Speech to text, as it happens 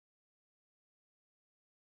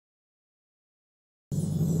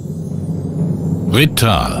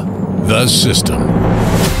Rittal, the system.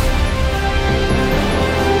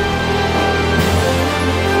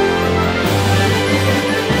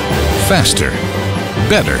 Faster,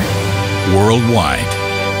 better, worldwide.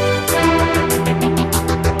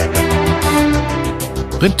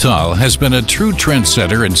 Rittal has been a true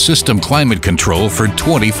trendsetter in system climate control for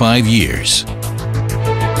 25 years.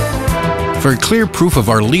 For clear proof of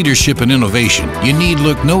our leadership and innovation, you need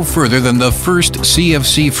look no further than the first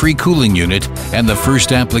CFC-free cooling unit and the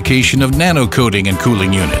first application of nano-coating in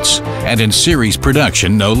cooling units, and in series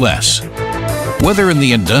production no less. Whether in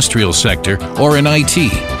the industrial sector or in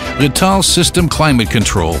IT, Rittal System Climate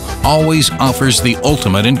Control always offers the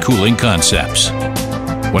ultimate in cooling concepts.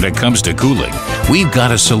 When it comes to cooling, we've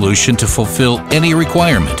got a solution to fulfill any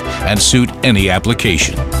requirement and suit any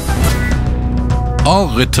application. All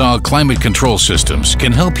Rittal climate control systems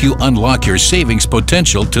can help you unlock your savings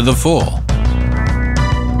potential to the full.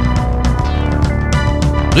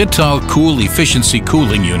 Rittal Cool Efficiency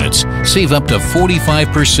cooling units save up to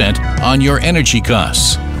 45% on your energy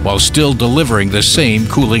costs while still delivering the same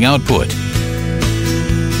cooling output.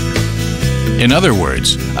 In other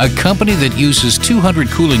words, a company that uses 200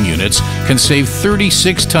 cooling units can save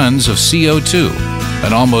 36 tons of CO2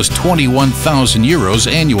 and almost 21,000 euros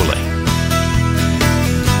annually.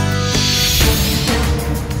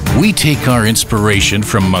 We take our inspiration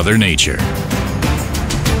from Mother Nature.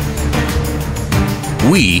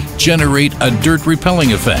 We generate a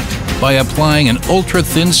dirt-repelling effect by applying an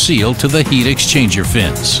ultra-thin seal to the heat exchanger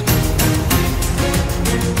fins.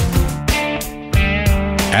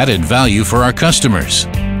 Added value for our customers.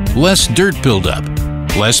 Less dirt buildup,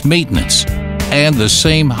 less maintenance, and the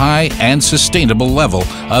same high and sustainable level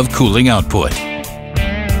of cooling output.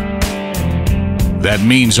 That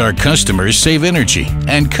means our customers save energy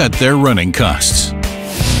and cut their running costs.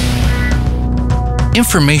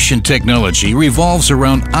 Information technology revolves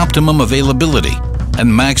around optimum availability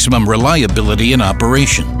and maximum reliability in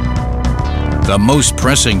operation. The most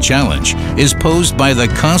pressing challenge is posed by the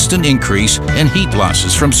constant increase in heat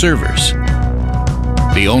losses from servers.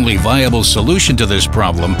 The only viable solution to this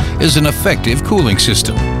problem is an effective cooling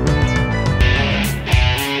system.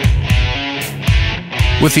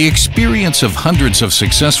 With the experience of hundreds of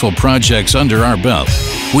successful projects under our belt,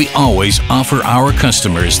 we always offer our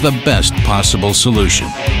customers the best possible solution.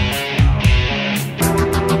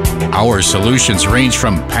 Our solutions range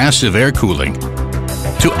from passive air cooling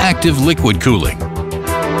to active liquid cooling.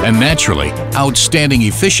 And naturally, outstanding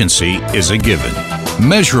efficiency is a given.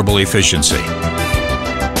 Measurable efficiency.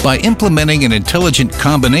 By implementing an intelligent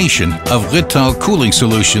combination of Rittal cooling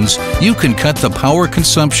solutions, you can cut the power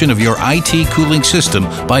consumption of your IT cooling system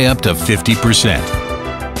by up to 50%.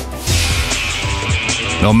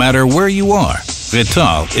 No matter where you are,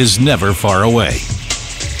 Rittal is never far away.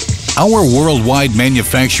 Our worldwide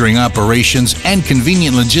manufacturing operations and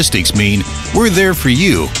convenient logistics mean we're there for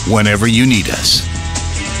you whenever you need us.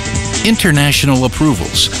 International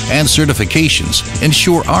approvals and certifications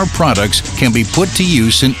ensure our products can be put to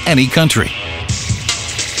use in any country.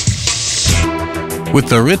 With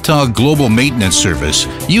the Rittal Global Maintenance Service,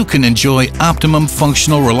 you can enjoy optimum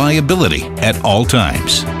functional reliability at all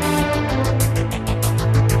times.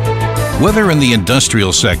 Whether in the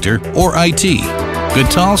industrial sector or IT,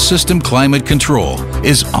 Rittal System Climate Control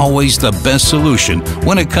is always the best solution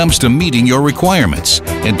when it comes to meeting your requirements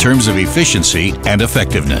in terms of efficiency and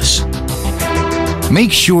effectiveness.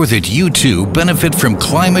 Make sure that you too benefit from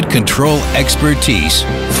climate control expertise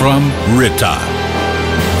from Rittal.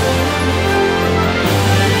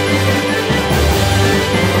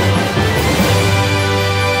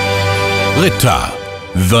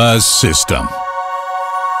 Rittal, the system.